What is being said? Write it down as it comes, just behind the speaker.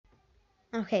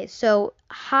Okay, so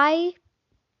hi,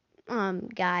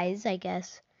 guys, I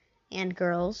guess, and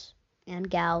girls, and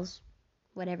gals,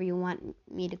 whatever you want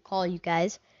me to call you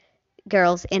guys,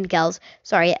 girls and gals.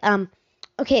 Sorry.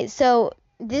 Okay, so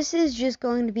this is just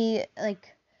going to be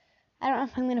like, I don't know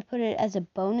if I'm going to put it as a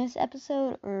bonus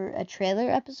episode or a trailer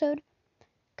episode,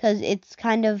 because it's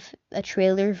kind of a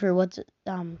trailer for what's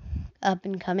up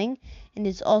and coming, and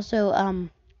it's also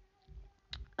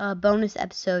a bonus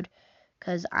episode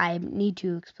because I need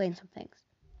to explain some things.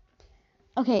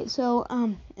 Okay, so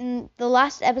in the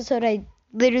last episode I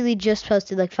literally just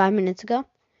posted like 5 minutes ago.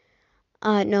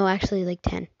 No, actually like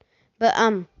 10. But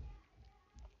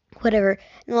whatever.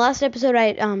 In the last episode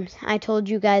I told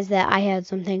you guys that I had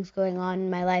some things going on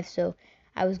in my life, so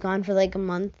I was gone for like a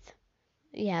month.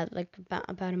 Yeah, like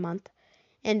about a month.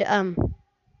 And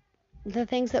the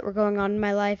things that were going on in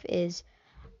my life is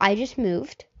I just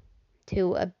moved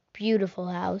to a beautiful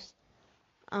house.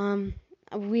 Um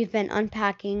we've been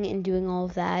unpacking and doing all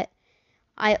of that.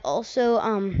 I also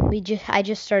I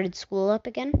just started school up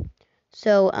again.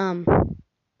 So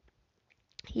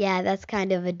yeah, that's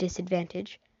kind of a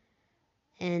disadvantage.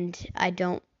 And I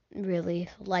don't really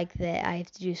like that I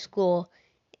have to do school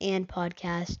and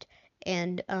podcast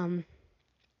and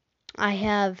I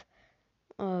have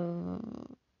uh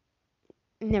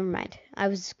never mind. I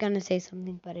was going to say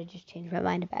something but I just changed my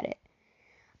mind about it.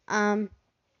 Um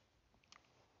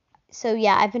so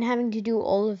yeah, I've been having to do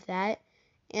all of that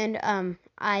and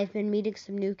I've been meeting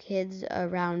some new kids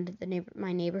around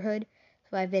my neighborhood,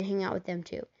 so I've been hanging out with them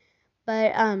too.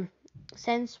 But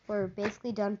since we're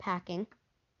basically done packing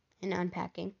and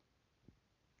unpacking,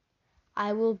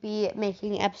 I will be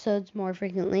making episodes more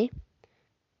frequently,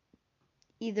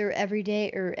 either every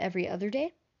day or every other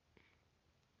day.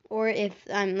 Or if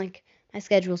I'm like my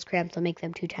schedule's cramped, I'll make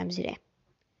them 2 times a day.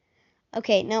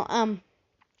 Okay, now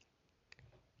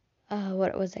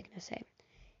what was I gonna say?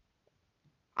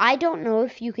 I don't know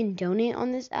if you can donate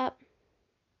on this app.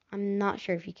 I'm not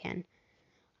sure if you can.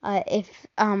 If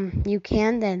you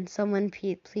can, then someone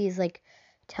please like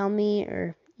tell me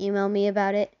or email me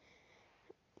about it.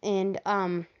 And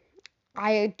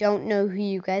I don't know who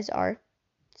you guys are,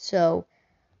 so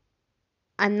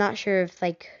I'm not sure if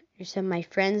like you're some of my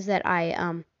friends that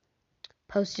I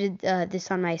posted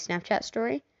this on my Snapchat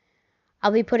story.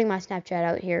 I'll be putting my Snapchat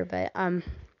out here, but um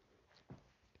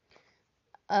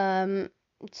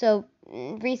so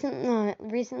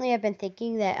recently I've been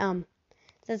thinking that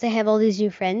since I have all these new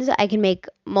friends, I can make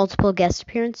multiple guest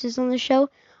appearances on the show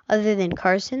other than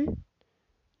Carson,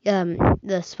 the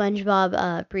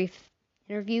SpongeBob brief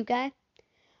interview guy.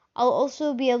 I'll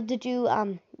also be able to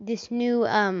do this new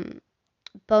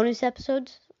bonus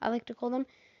episodes, I like to call them,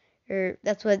 or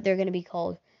that's what they're going to be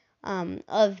called,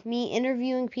 of me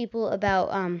interviewing people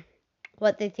about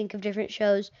what they think of different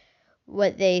shows,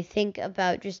 what they think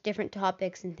about just different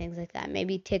topics and things like that.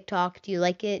 Maybe TikTok, do you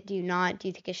like it? Do you not? Do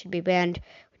you think it should be banned?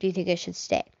 Or do you think it should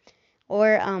stay?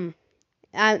 Or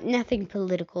nothing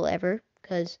political ever,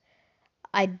 because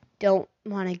I don't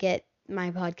want to get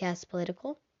my podcast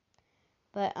political.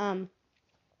 But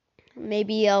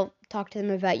maybe I'll talk to them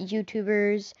about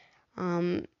YouTubers,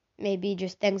 maybe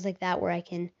just things like that where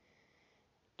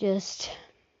just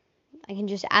I can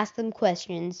just ask them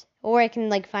questions, or I can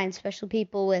like find special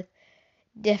people with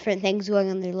different things going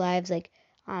on in their lives, like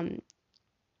um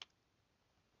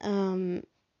um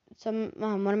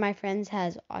one of my friends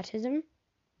has autism,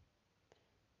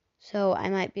 so I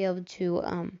might be able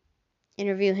to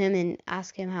interview him and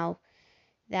ask him how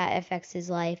that affects his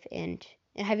life. And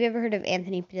have you ever heard of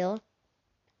Anthony Padilla?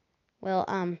 Well,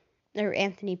 or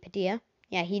Anthony Padilla.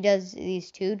 Yeah, he does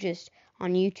these too, just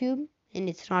on YouTube, and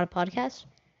it's not a podcast.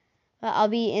 But I'll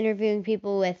be interviewing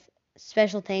people with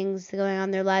special things going on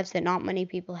in their lives that not many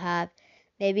people have.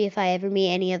 Maybe if I ever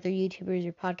meet any other YouTubers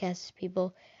or podcast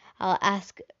people, I'll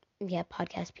ask, yeah,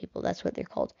 podcast people, that's what they're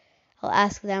called. I'll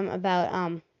ask them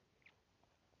about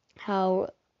how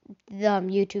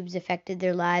YouTube's affected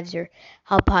their lives or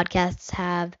how podcasts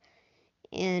have.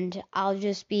 And I'll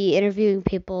just be interviewing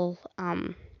people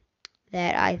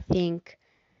that I think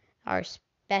are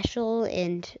special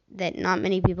and that not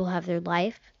many people have their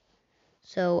life.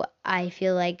 So I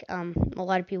feel like a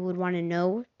lot of people would want to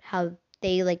know how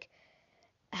they like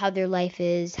how their life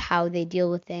is, how they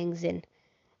deal with things, and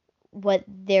what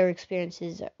their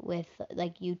experiences with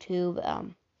like YouTube,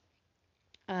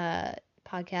 uh,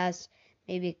 podcasts,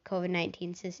 maybe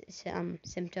COVID-19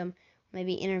 symptom.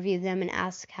 Maybe interview them and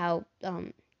ask how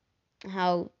like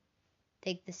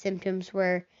the symptoms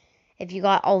were, if you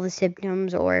got all the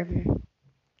symptoms, or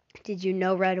did you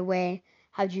know right away,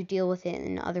 how'd you deal with it,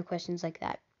 and other questions like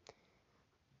that.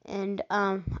 And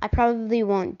I probably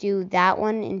won't do that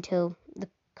one until the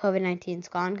COVID-19's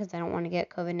gone because I don't want to get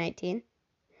COVID-19.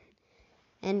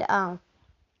 And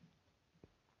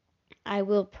I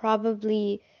will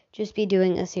probably just be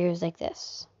doing a series like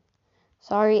this.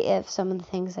 Sorry if some of the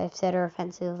things I've said are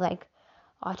offensive, like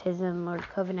autism or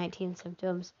COVID-19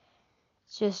 symptoms.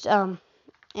 It's just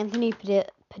Anthony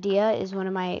Padilla is one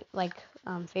of my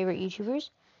favorite YouTubers,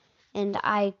 and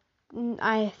I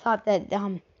thought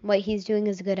that what he's doing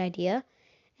is a good idea,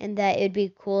 and that it'd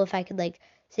be cool if I could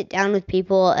sit down with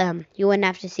people. You wouldn't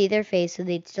have to see their face, so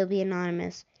they'd still be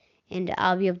anonymous, and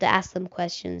I'll be able to ask them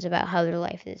questions about how their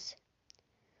life is.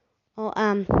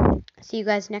 Well, see you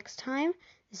guys next time.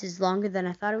 This is longer than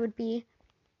I thought it would be.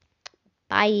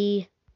 Bye.